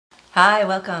Hi,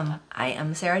 welcome. I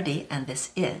am Sarah D, and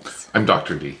this is... I'm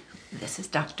Dr. D. This is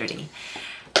Dr. D.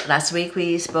 Last week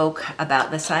we spoke about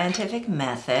the scientific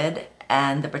method,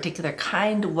 and the particular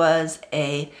kind was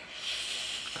a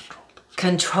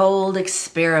controlled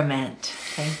experiment.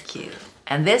 Thank you.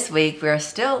 And this week we are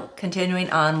still continuing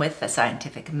on with the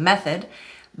scientific method,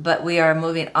 but we are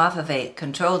moving off of a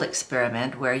controlled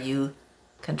experiment where you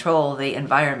control the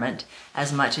environment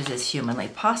as much as is humanly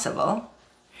possible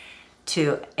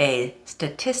to a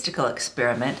statistical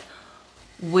experiment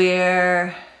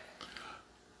where...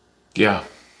 Yeah.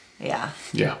 Yeah.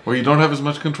 Yeah. Well, you don't have as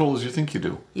much control as you think you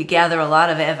do. You gather a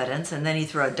lot of evidence and then you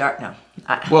throw a dart. No.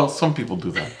 Well, some people do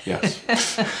that. Yes.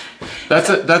 That's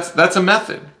a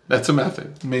method. That's a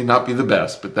method. It may not be the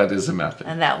best, but that is a method.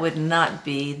 And that would not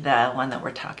be the one that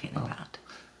we're talking about.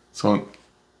 So,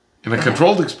 in a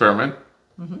controlled experiment,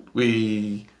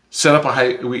 we set up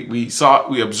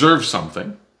we observed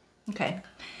something. Okay.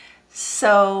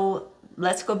 So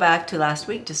let's go back to last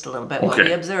week just a little bit. What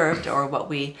we observed, or what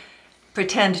we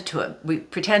pretended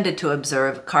to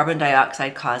observe, carbon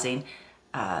dioxide causing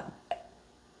the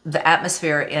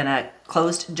atmosphere in a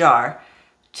closed jar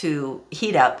to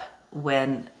heat up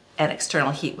when an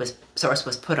external heat source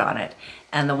was put on it,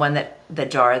 and the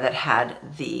jar that had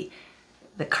the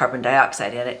carbon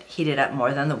dioxide in it heated up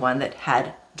more than the one that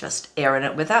had just air in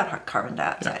it without carbon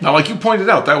dioxide. Yeah. Now, like you pointed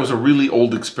out, that was a really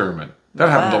old experiment. That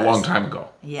happened a long time ago.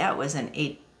 Yeah, it was in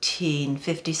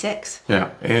 1856. Yeah,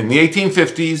 in the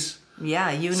 1850s.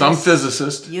 Yeah, some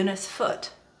physicist, Eunice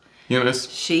Foote. Eunice.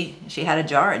 She had a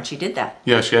jar and she did that.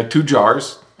 Yeah, she had two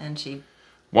jars. And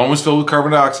one was filled with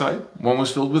carbon dioxide. One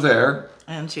was filled with air.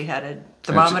 And she had a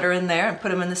thermometer in there and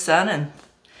put them in the sun,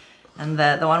 and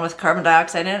the one with carbon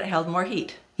dioxide in it held more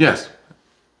heat. Yes,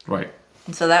 right.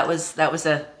 And so that was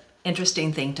a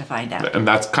interesting thing to find out. And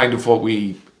that's kind of what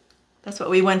we. That's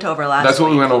what we went over last week. That's what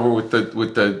we went over with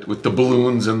the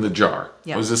balloons in the jar.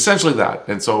 Yeah. It was essentially that,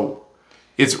 and so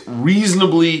it's a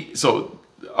reasonable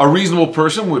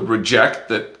person would reject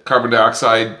that carbon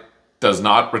dioxide does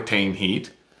not retain heat,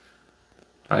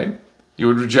 right? You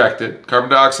would reject it.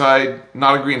 Carbon dioxide,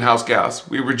 not a greenhouse gas.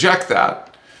 We reject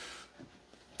that.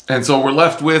 And so we're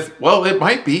left with, well, it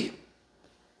might be.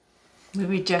 We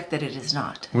reject that it is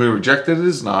not. We reject that it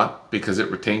is not because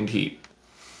it retained heat.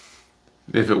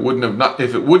 If it wouldn't have held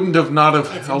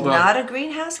on. It's not a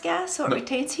greenhouse gas, so it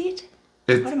retains heat?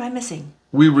 What am I missing?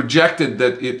 We rejected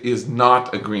that it is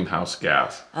not a greenhouse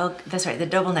gas. Oh, that's right. The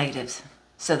double negatives.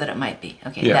 So that it might be.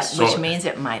 Okay. Yes, which means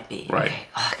it might be. Right. Okay.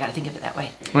 Oh, I got to think of it that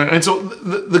way. Right. And so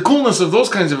the coolness of those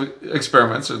kinds of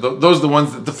experiments, those are the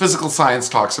ones that the physical science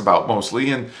talks about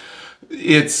mostly. And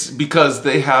it's because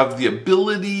they have the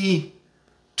ability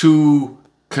to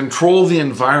control the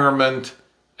environment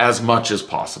as much as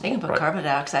possible. They can put carbon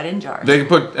dioxide in jars. They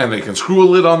can screw a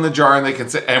lid on the jar, and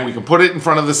we can put it in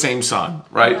front of the same sun,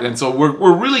 right? And so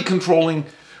we're really controlling.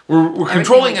 We're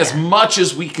controlling as much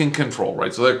as we can control,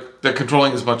 right? So they're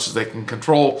controlling as much as they can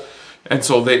control, and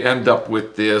so they end up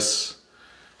with this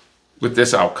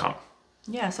outcome.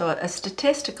 Yeah. So a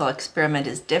statistical experiment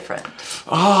is different.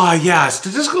 Yeah.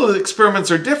 Statistical experiments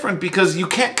are different because you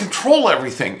can't control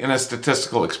everything in a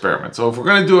statistical experiment. So if we're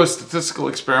going to do a statistical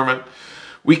experiment,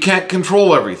 we can't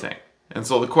control everything. And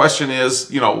so the question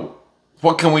is,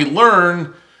 what can we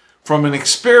learn from an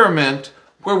experiment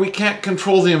where we can't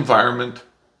control the environment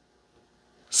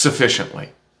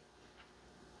sufficiently?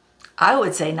 I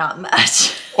would say not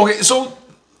much. Okay, so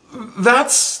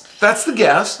that's the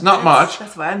guess, not much.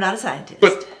 That's why I'm not a scientist.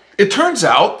 But it turns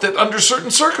out that under certain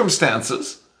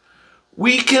circumstances,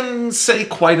 we can say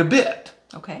quite a bit.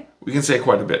 Okay. We can say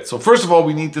quite a bit. So first of all,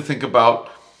 we need to think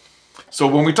about. So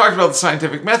when we talked about the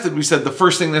scientific method, we said the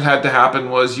first thing that had to happen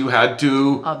was you had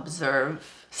to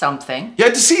observe something. You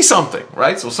had to see something,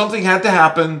 right? So something had to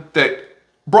happen that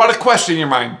brought a question in your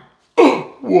mind.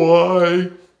 Why?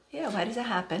 Yeah, why does it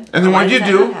happen? And then what do you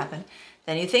do?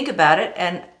 Then you think about it,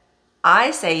 and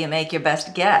I say you make your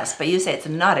best guess, but you say it's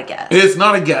not a guess. It's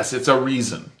not a guess, it's a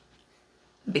reason.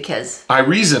 Because I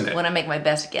reason it. When I make my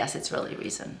best guess, it's really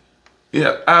reason.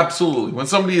 Yeah, absolutely.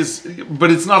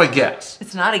 But it's not a guess.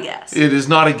 It's not a guess. It is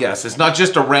not a guess. It's not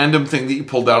just a random thing that you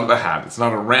pulled out of the hat. It's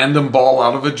not a random ball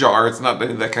out of a jar. It's not that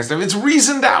kind of stuff. It's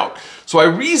reasoned out. So I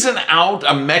reason out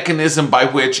a mechanism by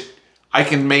which I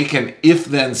can make an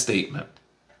if-then statement.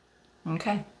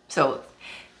 Okay. So,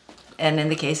 and in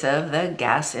the case of the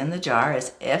gas in the jar,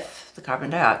 is if the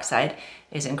carbon dioxide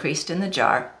is increased in the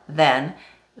jar, then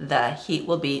the heat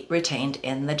will be retained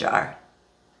in the jar.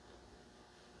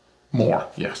 More,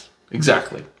 yes,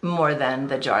 exactly. More than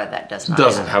the jar that doesn't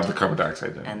have the carbon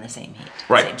dioxide in it. And the same heat.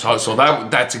 Right, so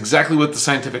that's exactly what the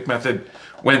scientific method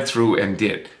went through and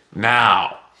did.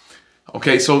 now.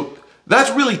 Okay, so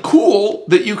that's really cool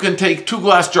that you can take 2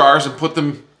 glass jars and put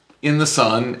them in the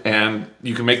sun, and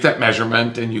you can make that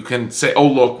measurement, and you can say, oh,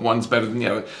 look, one's better than the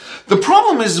other. The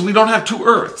problem is we don't have 2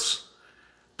 Earths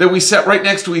that we set right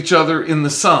next to each other in the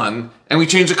sun, and we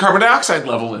change the carbon dioxide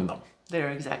level in them. They're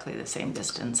exactly the same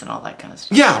distance and all that kind of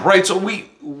stuff. Yeah, right. So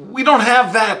we don't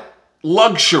have that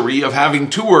luxury of having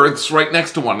 2 Earths right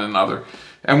next to one another,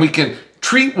 and we can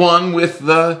treat one with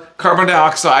the carbon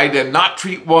dioxide and not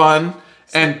treat one,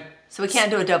 and so we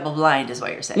can't do a double blind, is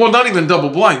what you're saying. well, not even double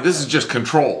blind. This is just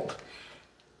controlled.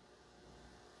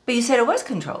 But you said it was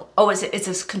controlled. Oh, it's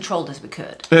as controlled as we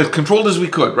could. As controlled as we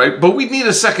could, right? But we'd need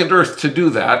a second Earth to do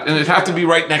that, and it'd have to be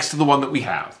right next to the one that we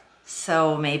have.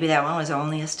 So maybe that one was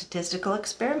only a statistical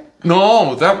experiment?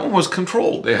 No, that one was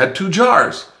controlled. They had 2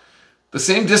 jars. The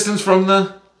same distance from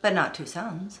the... But not 2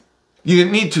 suns. You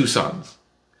didn't need 2 suns.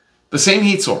 The same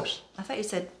heat source. I thought you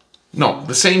said... No,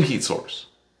 the same heat source.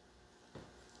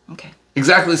 Okay.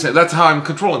 Exactly the same. That's how I'm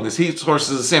controlling this. Heat source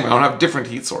is the same. I don't have different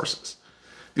heat sources.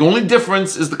 The only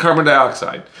difference is the carbon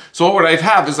dioxide. So what I'd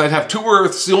have is I'd have 2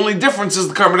 Earths. The only difference is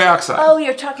the carbon dioxide. Oh,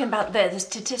 you're talking about the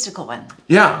statistical one.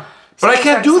 Yeah. But I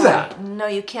can't do that. No,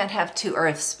 you can't have 2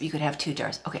 Earths. You could have 2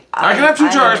 jars. Okay. I can have 2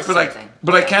 jars, but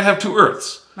I can't have 2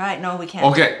 Earths. Right, no, we can't.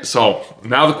 Okay, so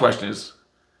now the question is,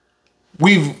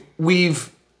 we've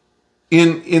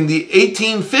in the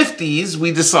 1850s,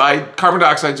 we decide carbon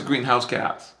dioxide is a greenhouse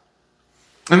gas.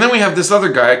 And then we have this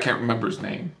other guy, I can't remember his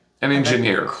name, an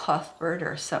engineer. Cuthbert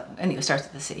or something. And he starts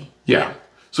with the C. Yeah.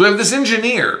 So we have this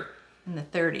engineer. In the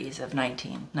 30s of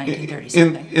 1930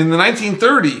 something. In the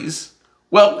 1930s,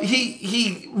 well,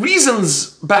 he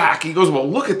reasons back. He goes, well,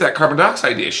 look at that carbon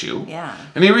dioxide issue. Yeah.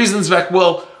 And he reasons back,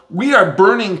 well, we are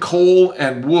burning coal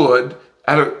and wood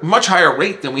at a much higher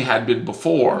rate than we had been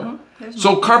before. Mm-hmm.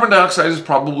 So carbon dioxide is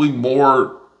probably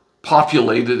more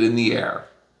populated in the air.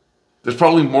 There's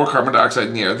probably more carbon dioxide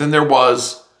in the air than there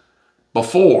was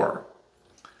before.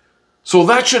 So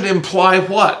that should imply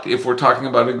what, if we're talking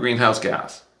about a greenhouse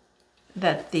gas?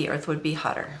 That the Earth would be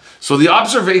hotter. So the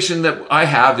observation that I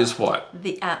have is what?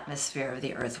 The atmosphere of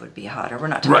the Earth would be hotter. We're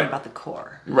not talking about the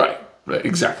core. Right,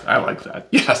 exactly. I like that.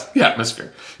 Yes, the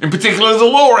atmosphere. In particular, the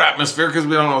lower atmosphere, because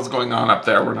we don't know what's going on up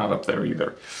there. We're not up there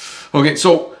either. Okay,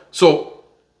 so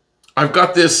I've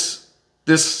got this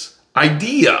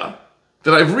idea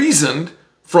that I've reasoned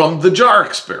from the jar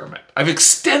experiment. I've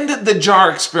extended the jar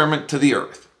experiment to the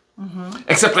Earth. Mm-hmm.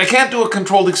 Except I can't do a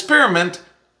controlled experiment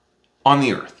on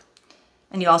the Earth.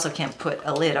 And you also can't put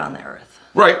a lid on the Earth.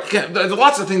 Right. There are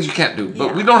lots of things you can't do,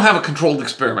 but we don't have a controlled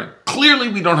experiment. Clearly,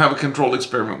 we don't have a controlled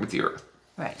experiment with the Earth.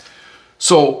 Right.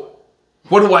 So,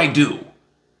 what do I do?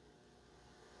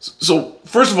 So,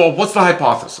 first of all, what's the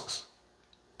hypothesis?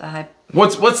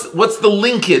 What's the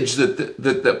linkage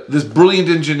that this brilliant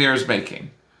engineer is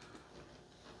making?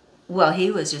 Well,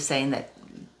 he was just saying that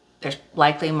there's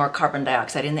likely more carbon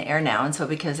dioxide in the air now, and so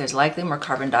because there's likely more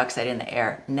carbon dioxide in the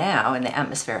air now, in the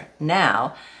atmosphere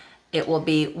now, it will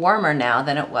be warmer now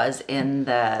than it was in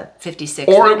the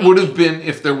 56. Or it would have been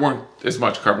if there weren't as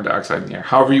much carbon dioxide in the air.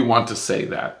 However you want to say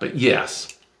that, but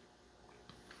yes.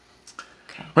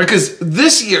 Okay. Right, because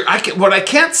this year, what I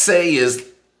can't say is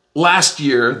last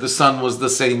year the sun was the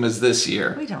same as this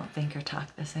year. We don't think or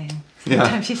talk the same. Yeah.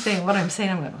 Sometimes you say what I'm saying,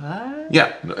 I'm going, what?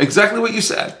 Yeah, exactly what you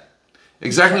said.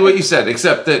 Exactly what you said,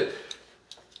 except that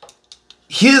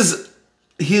his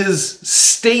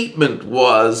statement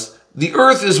was the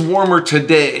Earth is warmer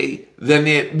today than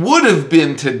it would have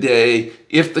been today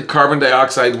if the carbon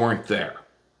dioxide weren't there.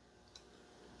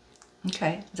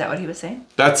 Okay, is that what he was saying?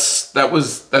 That's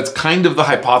kind of the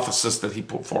hypothesis that he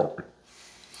put forward.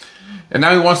 And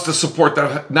now he wants to support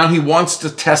that. Now he wants to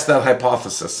test that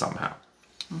hypothesis somehow.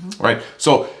 Mm-hmm. Right?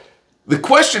 So the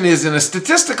question is, in a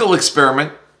statistical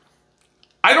experiment,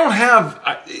 I don't have,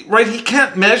 right, he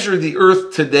can't measure the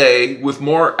Earth today with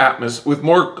more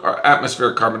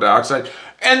atmospheric carbon dioxide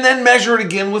and then measure it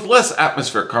again with less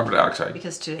atmospheric carbon dioxide.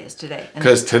 Because today is today.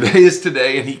 Because today is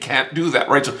today and he can't do that,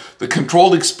 right? So the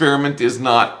controlled experiment is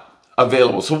not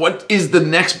available. So what is the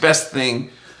next best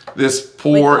thing this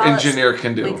poor engineer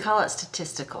can do? We call it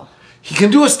statistical. He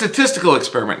can do a statistical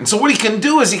experiment. And so what he can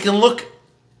do is he can look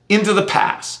into the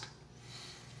past.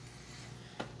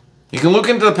 You can look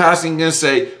into the past and you're going to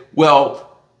say,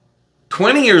 well,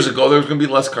 20 years ago, there was going to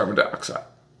be less carbon dioxide.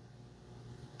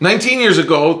 19 years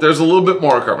ago, there's a little bit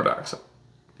more carbon dioxide.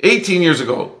 18 years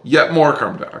ago, yet more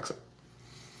carbon dioxide.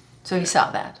 So he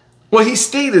saw that. Well, he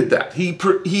stated that. He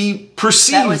perceived that.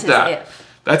 That was his if.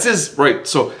 That's his, right.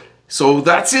 So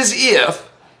that's his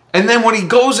if. And then what he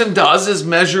goes and does is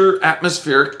measure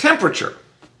atmospheric temperature.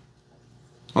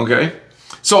 Okay?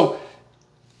 So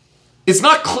it's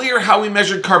not clear how he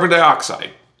measured carbon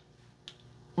dioxide.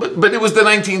 But it was the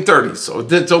 1930s, so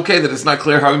it's okay that it's not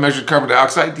clear how he measured carbon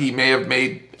dioxide. He may have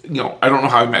made, I don't know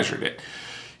how he measured it.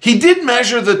 He did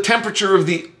measure the temperature of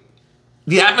the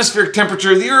atmospheric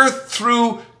temperature of the Earth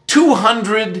through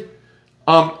 200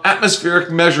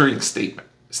 atmospheric measuring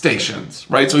stations,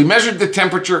 right? So he measured the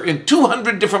temperature in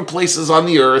 200 different places on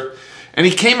the Earth, and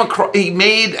he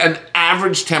made an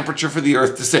average temperature for the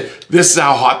Earth to say, this is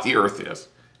how hot the Earth is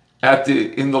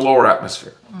in the lower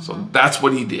atmosphere. So that's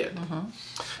what he did.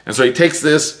 And so he takes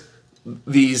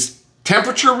these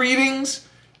temperature readings,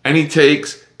 and he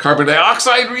takes carbon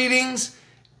dioxide readings,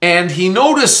 and he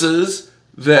notices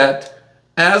that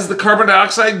as the carbon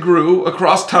dioxide grew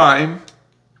across time...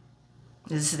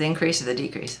 Is this the increase or the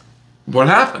decrease? What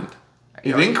happened?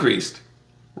 It increased,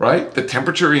 right? The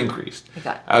temperature increased.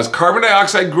 Okay. As carbon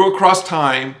dioxide grew across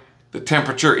time, the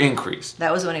temperature increased.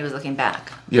 That was when he was looking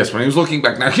back. Yes, when he was looking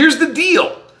back. Now, here's the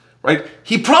deal, right?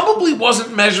 He probably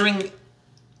wasn't measuring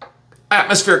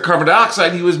atmospheric carbon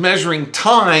dioxide. He was measuring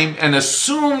time and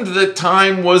assumed that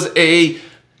time was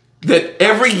that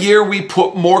every year we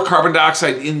put more carbon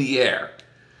dioxide in the air.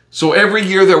 So every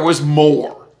year there was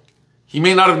more. He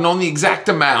may not have known the exact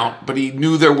amount, but he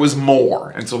knew there was more.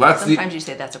 And so that's Sometimes you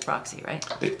say that's a proxy, right?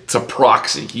 It's a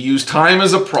proxy. He used time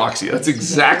as a proxy. That's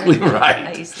exactly right.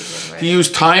 I used to get it right. He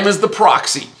used time as the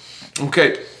proxy.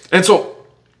 Okay. And so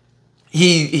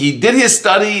he did his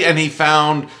study, and he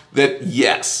found that,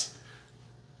 yes,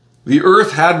 the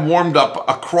Earth had warmed up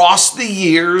across the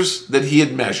years that he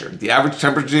had measured. The average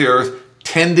temperature of the Earth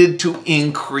tended to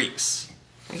increase.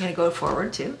 You're going to go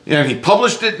forward too? Yeah, and he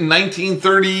published it in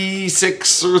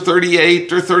 1936 or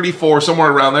 38 or 34, somewhere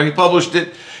around there. He published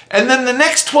it. And then the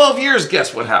next 12 years,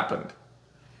 guess what happened?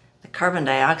 The carbon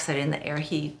dioxide in the air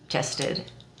he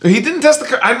tested. He didn't test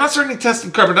I'm not certain he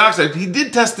tested carbon dioxide. He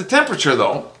did test the temperature,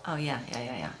 though. Oh, yeah.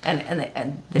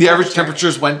 And the average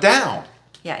temperatures went down.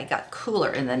 Yeah, it got cooler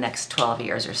in the next 12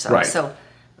 years or so. Right. So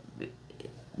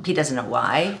he doesn't know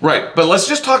why. Right, but let's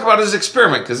just talk about his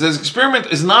experiment, because his experiment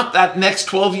is not that next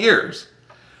 12 years.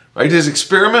 Right, his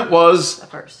experiment was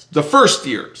the first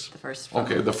years. The first.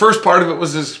 Okay, the first part of it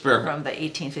was his experiment. From the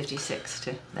 1856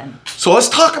 to then. So let's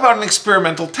talk about an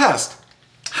experimental test.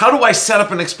 How do I set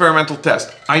up an experimental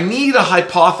test? I need a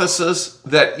hypothesis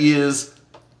that is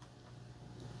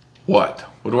what?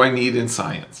 What do I need in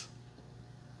science?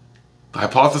 The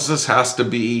hypothesis has to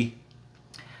be...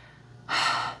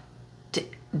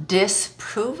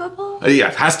 disprovable? Yeah,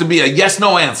 it has to be a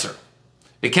yes-no answer.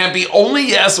 It can't be only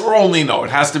yes or only no. It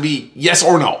has to be yes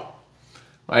or no,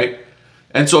 right?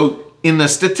 And so in the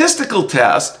statistical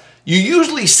test, you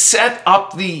usually set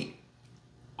up the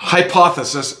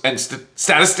hypothesis, and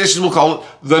statisticians will call it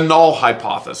the null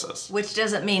hypothesis. Which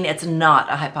doesn't mean it's not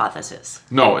a hypothesis.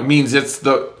 No, it means it's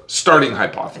the starting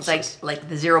hypothesis. It's like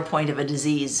the 0 point of a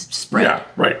disease spread. Yeah,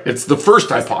 right. It's the first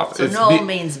hypothesis. So null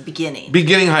means beginning.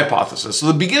 Beginning hypothesis. So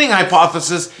the beginning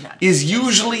hypothesis is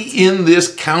usually in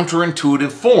this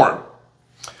counterintuitive form.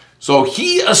 So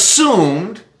he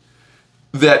assumed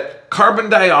that carbon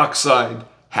dioxide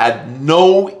had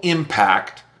no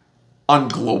impact on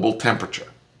global temperature.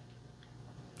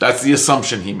 That's the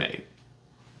assumption he made.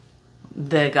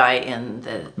 The guy in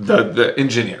the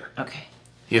engineer. Okay.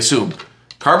 He assumed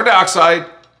carbon dioxide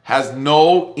has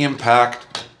no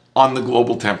impact on the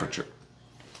global temperature.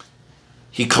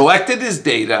 He collected his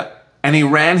data and he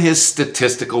ran his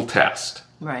statistical test.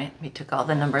 Right. He took all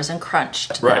the numbers and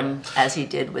crunched them as he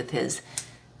did with his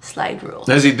slide rule.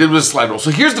 As he did with his slide rule.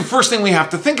 So here's the first thing we have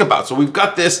to think about. So we've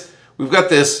got this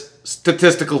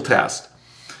statistical test.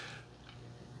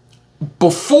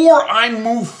 Before I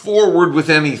move forward with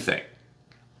anything,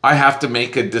 I have to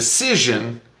make a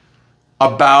decision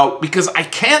about, because I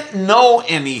can't know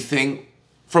anything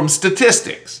from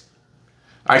statistics.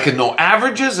 I can know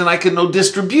averages and I can know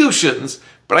distributions,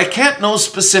 but I can't know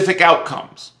specific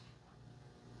outcomes.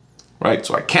 Right?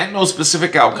 So I can't know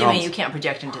specific outcomes. You mean you can't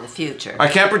project into the future? I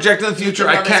can't project in the future.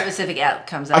 I can't know the specific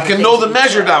outcomes. I can know the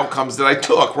measured outcomes that I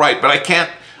took, right? But I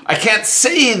can't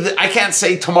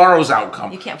say tomorrow's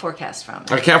outcome. You can't forecast from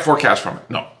it. I can't forecast from it.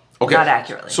 No. Okay. Not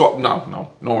accurately. So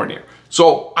nowhere near.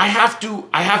 So I have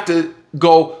to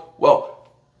go, well,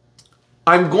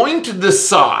 I'm going to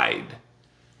decide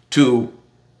to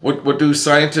what do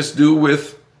scientists do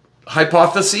with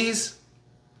hypotheses?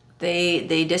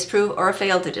 They disprove or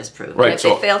fail to disprove. Right. And if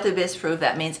they fail to disprove,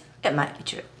 that means it might be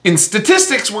true. In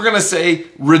statistics, we're going to say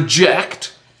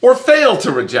reject or fail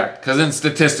to reject, because in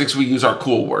statistics we use our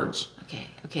cool words.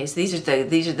 Okay. So these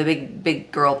are the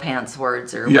big girl pants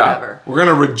words or whatever. We're going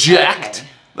to reject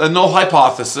the null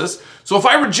hypothesis. So if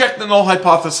I reject the null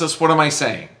hypothesis, what am I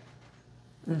saying?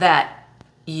 That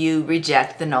you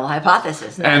reject the null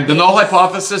hypothesis. And the null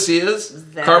hypothesis is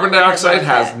carbon dioxide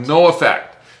has no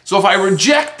effect. So if I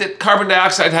reject that carbon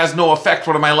dioxide has no effect,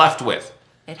 what am I left with?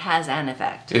 It has an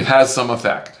effect. It has some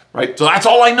effect, right? So that's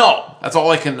all I know. That's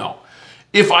all I can know.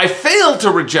 If I fail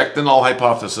to reject the null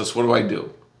hypothesis, what do I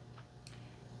do?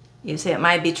 You say it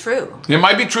might be true. It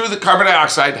might be true that carbon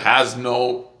dioxide has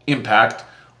no impact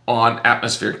on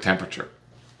atmospheric temperature.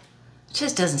 It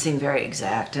just doesn't seem very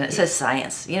exact. And it says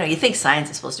science. You know, you think science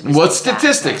is supposed to be Well, it's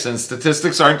statistics, and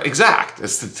statistics aren't exact.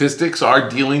 Statistics are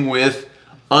dealing with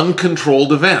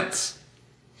uncontrolled events.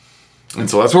 And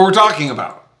so that's what we're talking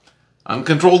about.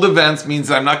 Uncontrolled events means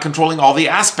that I'm not controlling all the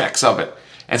aspects of it.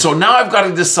 And so now I've got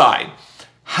to decide,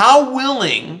 how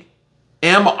willing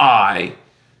am I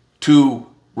to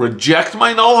reject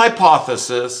my null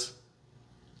hypothesis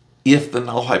if the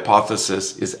null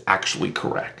hypothesis is actually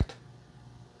correct?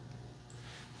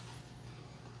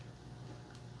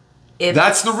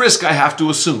 That's the risk I have to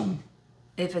assume.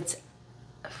 If it's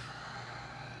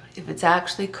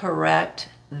actually correct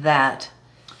that...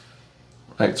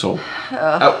 Right, so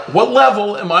at what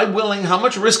level am I willing, how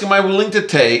much risk am I willing to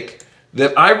take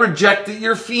that I reject that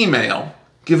you're female,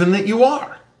 given that you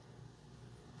are?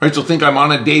 Right, so think I'm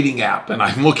on a dating app and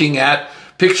I'm looking at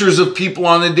pictures of people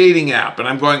on the dating app and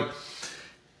I'm going,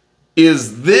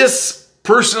 is this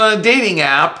person on a dating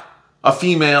app a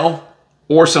female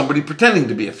or somebody pretending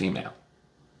to be a female?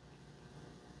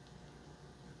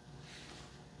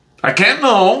 I can't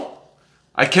know.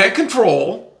 I can't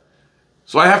control.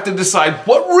 So I have to decide,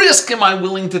 what risk am I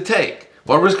willing to take?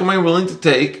 What risk am I willing to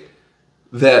take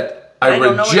that I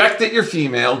reject that you're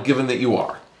female, given that you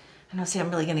are? I know, see, I'm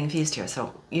really getting confused here,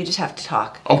 so you just have to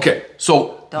talk. Okay,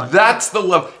 so that's the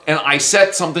level. And I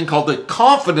set something called the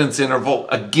confidence interval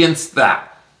against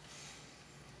that.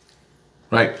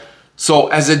 Right? So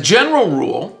as a general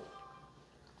rule,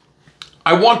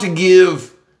 I want to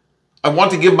give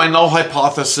my null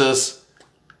hypothesis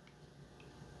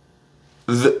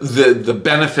the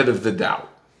benefit of the doubt.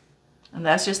 And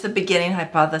that's just the beginning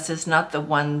hypothesis, not the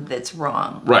one that's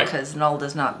wrong. Right. Because null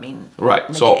does not mean right.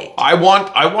 negate. So I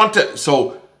want to,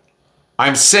 so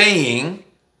I'm saying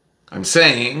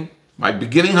my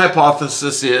beginning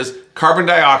hypothesis is carbon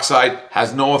dioxide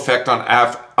has no effect on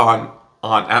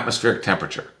atmospheric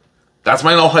temperature. That's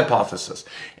my null hypothesis.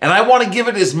 And I want to give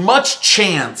it as much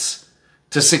chance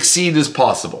to succeed as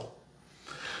possible.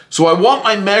 So I want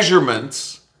my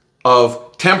measurements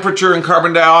of temperature and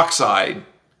carbon dioxide,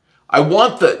 I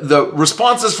want the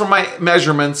responses from my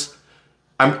measurements,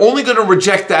 I'm only going to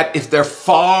reject that if they're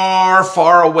far,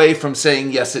 far away from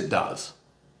saying, yes, it does.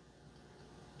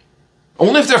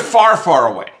 Only if they're far,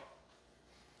 far away,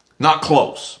 not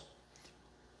close.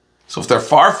 So if they're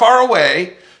far, far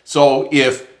away, so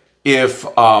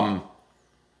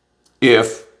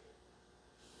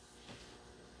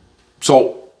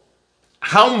so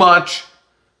how much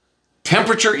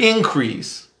temperature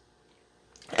increase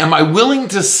am I willing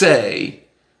to say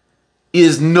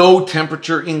is no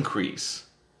temperature increase?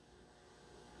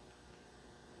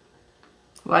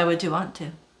 Why would you want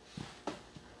to?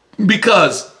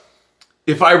 Because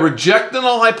if I reject the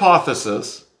null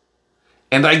hypothesis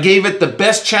and I gave it the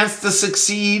best chance to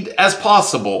succeed as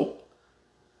possible,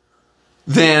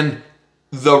 then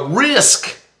the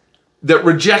risk that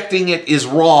rejecting it is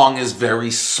wrong is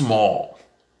very small.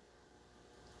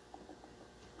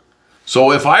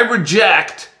 So if I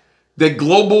reject that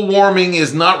global warming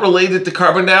is not related to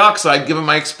carbon dioxide, given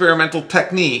my experimental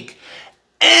technique,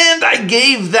 and I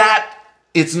gave that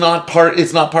it's not part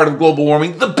of global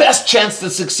warming, the best chance to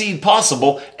succeed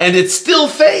possible, and it still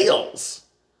fails,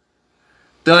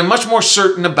 then I'm much more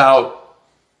certain about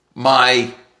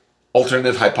my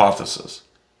alternate hypothesis,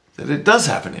 that it does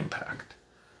have an impact.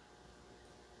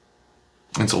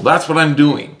 And so that's what I'm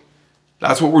doing.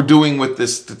 That's what we're doing with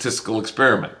this statistical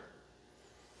experiment.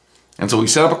 And so we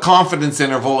set up a confidence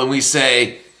interval and we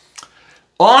say,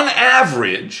 on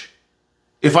average,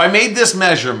 if I made this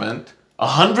measurement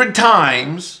 100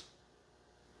 times,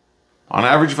 on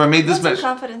average, if I made this measurement... What's the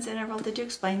confidence interval? Did you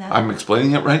explain that? I'm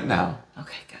explaining it right now.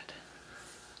 Okay, good.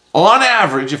 On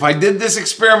average, if I did this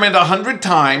experiment 100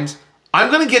 times, I'm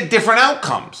going to get different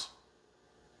outcomes.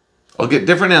 I'll get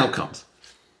different outcomes.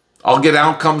 I'll get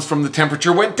outcomes from the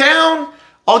temperature went down.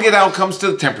 I'll get outcomes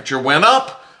to the temperature went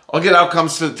up. I'll get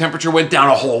outcomes to the temperature went down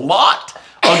a whole lot.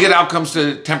 I'll get outcomes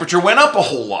to the temperature went up a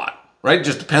whole lot, right? It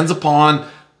just depends upon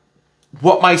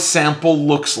what my sample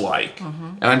looks like.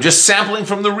 Mm-hmm. And I'm just sampling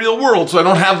from the real world, so I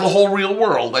don't have the whole real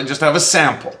world. I just have a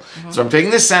sample. Mm-hmm. So I'm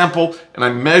taking this sample and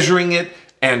I'm measuring it,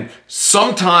 and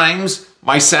sometimes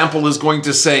my sample is going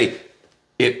to say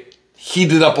it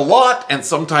heated up a lot, and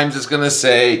sometimes it's going to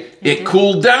say it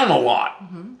cooled down a lot,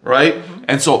 right?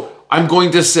 And so I'm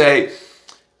going to say,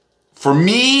 for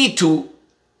me to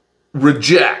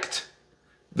reject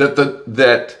that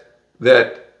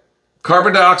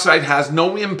carbon dioxide has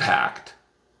no impact,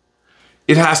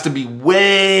 it has to be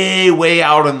way, way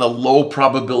out in the low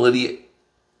probability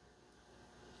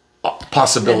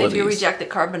possibilities. And if you reject that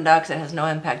carbon dioxide has no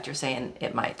impact, you're saying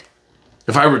it might.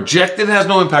 If I reject it has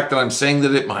no impact, then I'm saying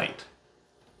that it might.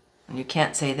 And you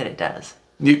can't say that it does.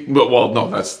 Well, no,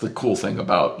 that's the cool thing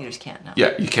about... You just can't know.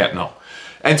 Yeah, you can't know.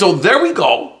 And so there we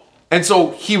go. And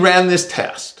so he ran this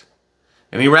test.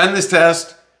 And he ran this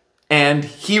test, and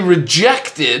he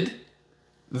rejected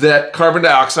that carbon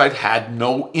dioxide had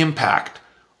no impact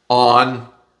on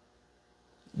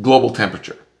global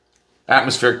temperature,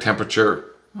 atmospheric temperature.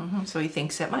 So he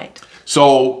thinks it might.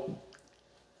 So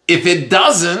if it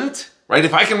doesn't, right,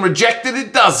 if I can reject it,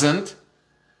 it doesn't,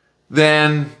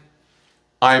 then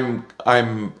I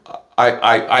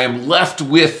am left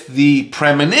with the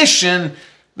premonition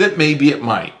that maybe it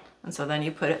might. And so then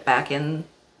you put it back in.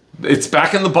 It's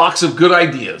back in the box of good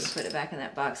ideas. You put it back in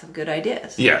that box of good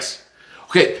ideas. Yes.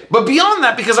 Okay, but beyond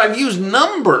that, because I've used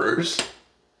numbers,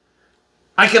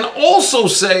 I can also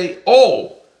say,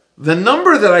 oh, the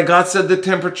number that I got said the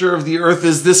temperature of the Earth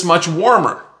is this much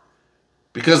warmer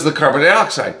because of the carbon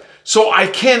dioxide. So I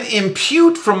can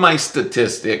impute from my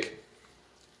statistic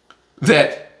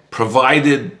that,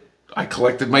 provided I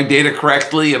collected my data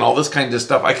correctly and all this kind of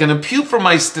stuff, I can impute from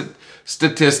my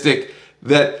statistic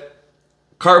that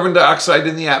carbon dioxide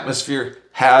in the atmosphere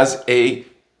has a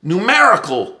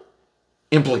numerical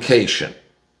implication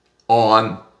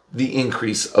on the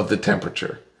increase of the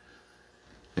temperature.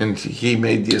 And he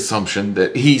made the assumption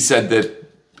that, he said that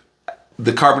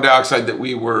the carbon dioxide that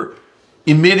we were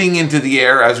emitting into the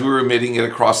air as we were emitting it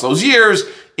across those years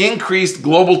increased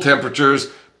global temperatures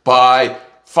by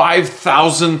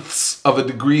 0.005 of a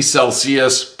degree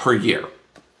Celsius per year.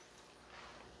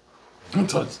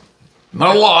 So it's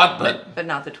not a lot, but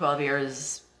not the 12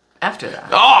 years after that.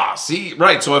 Ah, see,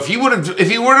 right. So if he were to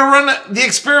run the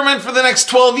experiment for the next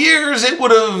 12 years, it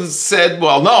would have said,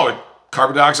 well, no,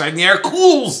 carbon dioxide in the air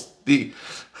cools the,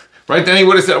 right? Then he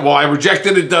would have said, well, I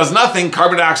rejected it does nothing.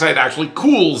 Carbon dioxide actually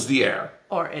cools the air.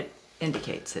 Or it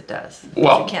indicates it does.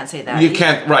 Well, you can't say that. You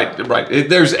can't, right.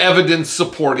 There's evidence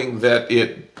supporting that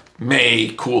it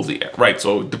may cool the air, right?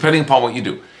 So depending upon what you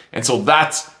do. And so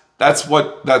that's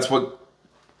what.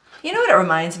 You know what it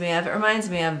reminds me of? It reminds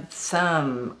me of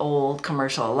some old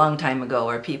commercial a long time ago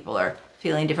where people are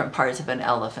feeling different parts of an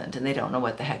elephant and they don't know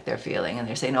what the heck they're feeling. And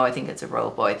they're saying, oh, I think it's a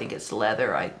rope. Oh, I think it's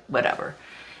leather. Whatever.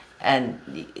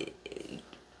 And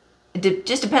it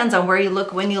just depends on where you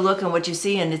look, when you look, and what you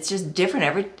see. And it's just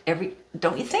different every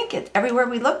don't you think? It everywhere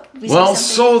we look, we see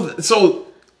something. So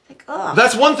like, oh,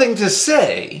 that's one thing to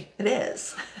say. It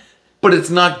is. But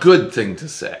it's not a good thing to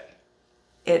say.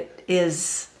 It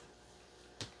is.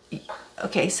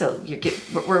 Okay, so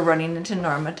we're running into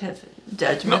normative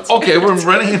judgments. No, okay, we're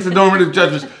running into normative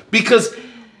judgments because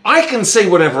I can say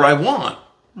whatever I want,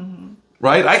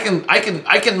 right?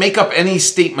 I can make up any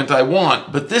statement I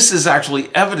want, but this is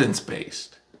actually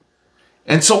evidence-based.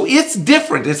 And so it's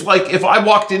different. It's like if I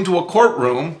walked into a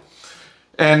courtroom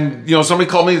and, somebody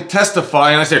called me to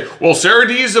testify and I say, well, Sarah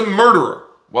D is a murderer.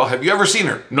 Well, have you ever seen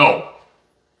her? No.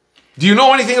 Do you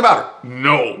know anything about her?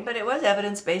 No. But it was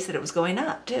evidence-based that it was going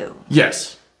up, too.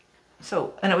 Yes.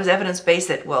 So, and it was evidence-based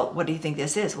that, well, what do you think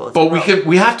this is? Well, but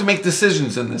we have to make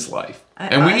decisions in this life.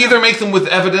 And we either make them with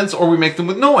evidence or we make them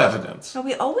with no evidence. No,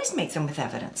 we always make them with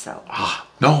evidence, though.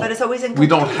 No. But it's always incomplete. We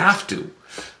don't have to.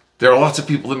 There are lots of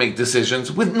people that make decisions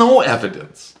with no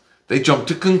evidence. They jump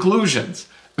to conclusions.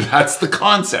 That's the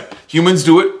concept. Humans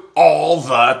do it all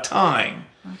the time.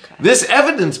 Okay. This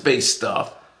evidence-based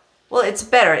stuff. Well, it's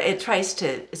better. It tries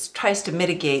to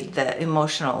mitigate the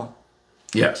emotional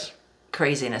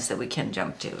craziness that we can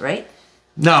jump to, right?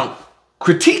 Now,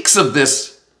 critiques of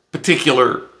this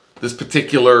particular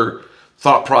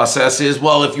thought process is,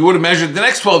 well, if you would have measured the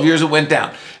next 12 years, it went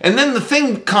down. And then the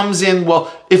thing comes in, well,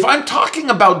 if I'm talking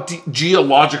about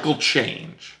geological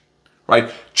change,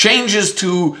 right? Changes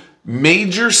to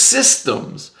major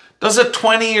systems, does a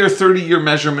 20 or 30-year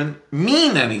measurement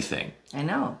mean anything? I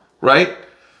know. Right?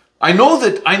 I know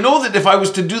that if I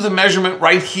was to do the measurement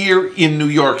right here in New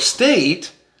York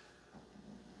State,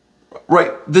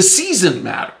 right, the season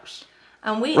matters.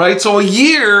 Right? So a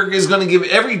year is going to give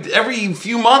every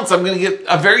few months I'm going to get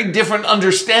a very different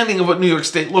understanding of what New York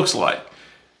State looks like.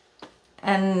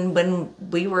 And when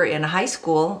we were in high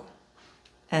school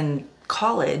and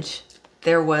college,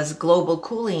 there was global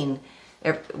cooling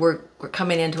we're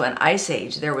coming into an ice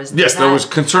age. There was there was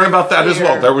concern about that as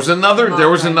well. There was another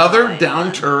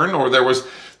downturn, or there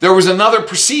was another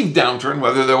perceived downturn.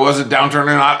 Whether there was a downturn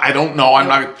or not, I don't know.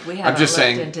 I'm just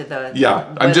saying.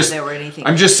 I'm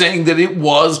just saying that it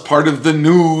was part of the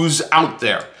news out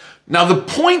there. Now, the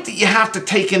point that you have to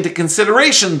take into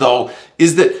consideration, though,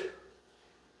 is that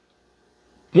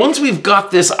once we've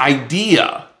got this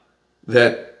idea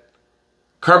that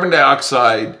carbon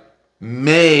dioxide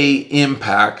may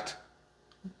impact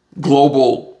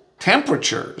global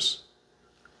temperatures,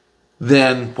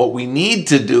 then what we need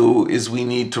to do is we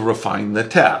need to refine the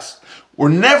test. We're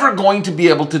never going to be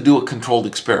able to do a controlled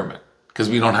experiment because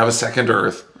we don't have a second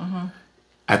Earth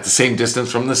at the same distance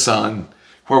from the sun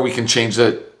where we can change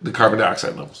the carbon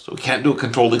dioxide levels. So we can't do a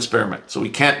controlled experiment. So we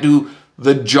can't do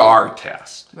the jar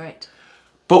test. Right.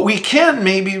 But we can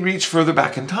maybe reach further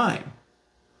back in time.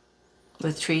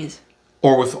 With trees.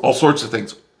 Or with all sorts of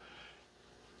things.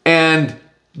 And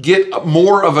get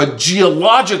more of a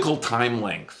geological time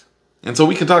length. And so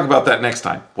we can talk about that next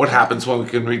time. What happens when we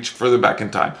can reach further back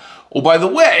in time? Oh, by the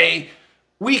way,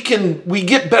 we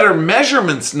get better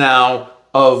measurements now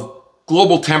of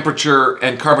global temperature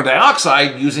and carbon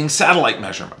dioxide using satellite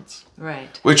measurements.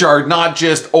 Right. Which are not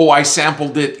just, oh, I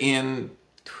sampled it in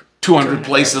 200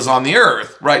 places on the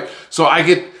Earth, right? So I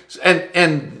get,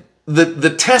 and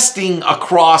the testing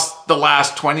across the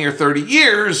last 20 or 30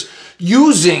 years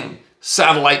using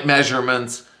satellite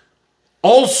measurements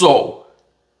also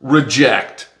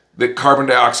reject that carbon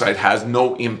dioxide has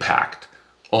no impact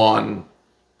on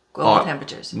global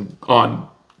temperatures. On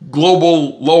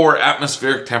global lower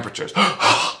atmospheric temperatures.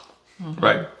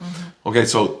 Right? Okay,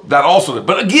 so that also,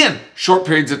 but again, short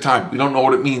periods of time. We don't know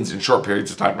what it means in short periods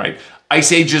of time, right?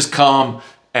 Ice ages come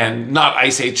and not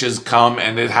ice ages come,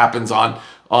 and it happens on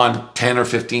 10 or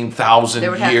 15,000 years.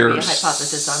 There would have to be a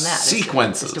hypothesis on that.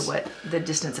 Sequences. As to what the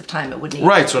distance of time it would need.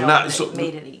 Right, so now, so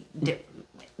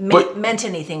meant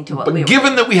anything to what we were. But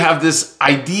given that we have this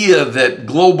idea that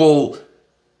global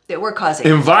that we're causing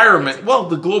environment, well,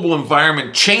 the global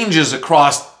environment changes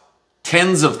across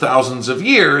tens of thousands of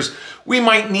years, we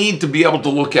might need to be able to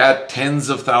look at tens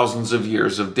of thousands of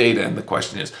years of data. And the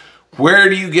question is, where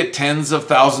do you get tens of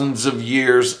thousands of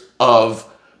years of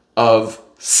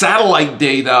satellite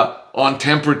data on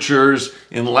temperatures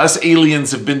unless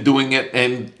aliens have been doing it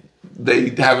and they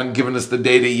haven't given us the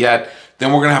data yet?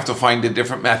 Then we're going to have to find a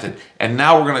different method. And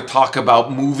now we're going to talk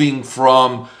about moving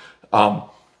from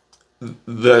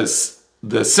the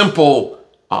simple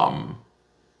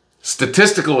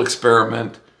statistical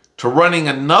experiment to running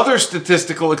another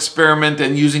statistical experiment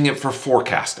and using it for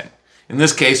forecasting. In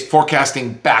this case,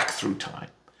 forecasting back through time.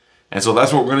 And so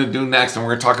that's what we're going to do next. And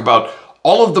we're going to talk about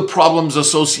all of the problems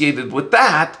associated with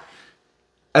that,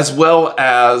 as well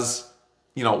as,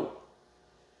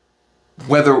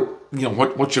 whether,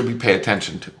 what should we pay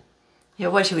attention to? Yeah,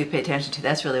 what should we pay attention to?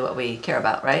 That's really what we care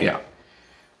about, right? Yeah.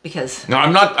 Because now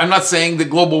I'm not saying that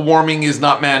global warming is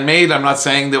not man-made. I'm not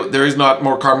saying that there is not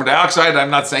more carbon dioxide. I'm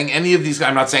not saying any of these.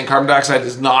 I'm not saying carbon dioxide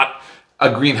is not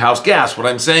a greenhouse gas. What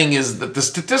I'm saying is that the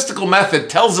statistical method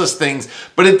tells us things,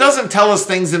 but it doesn't tell us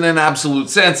things in an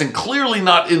absolute sense, and clearly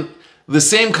not in the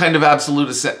same kind of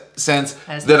absolute sense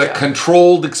that a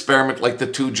controlled experiment like the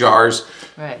 2 jars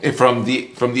from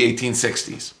the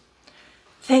 1860s.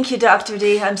 Thank you, Dr.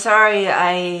 D. I'm sorry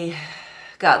I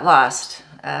got lost.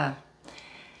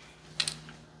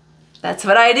 That's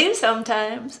what I do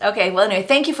sometimes. Okay, well, anyway,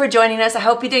 thank you for joining us. I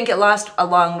hope you didn't get lost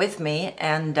along with me,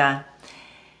 and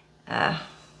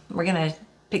we're going to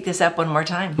pick this up one more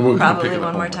time. Probably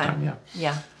one more time.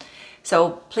 Yeah.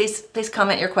 So please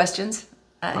comment your questions.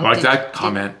 I like that.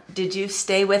 Comment. Did you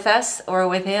stay with us or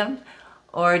with him?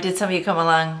 Or did some of you come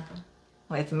along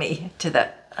with me to the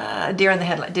deer in the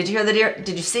headlights? Did you hear the deer?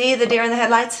 Did you see the deer in the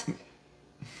headlights?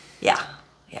 Yeah.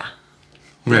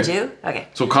 Did you? Okay.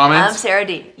 So comments? I'm Sarah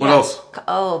D. What else?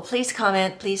 Oh, please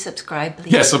comment. Please subscribe.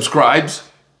 Please. Yeah, subscribes.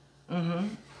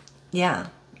 Yeah.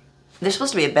 There's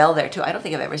supposed to be a bell there too. I don't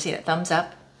think I've ever seen it. Thumbs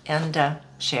up and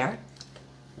share.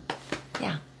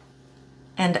 Yeah.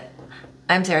 And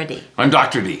I'm Sarah D. I'm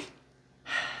Dr. D.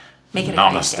 Make it a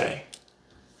Namaste. great day.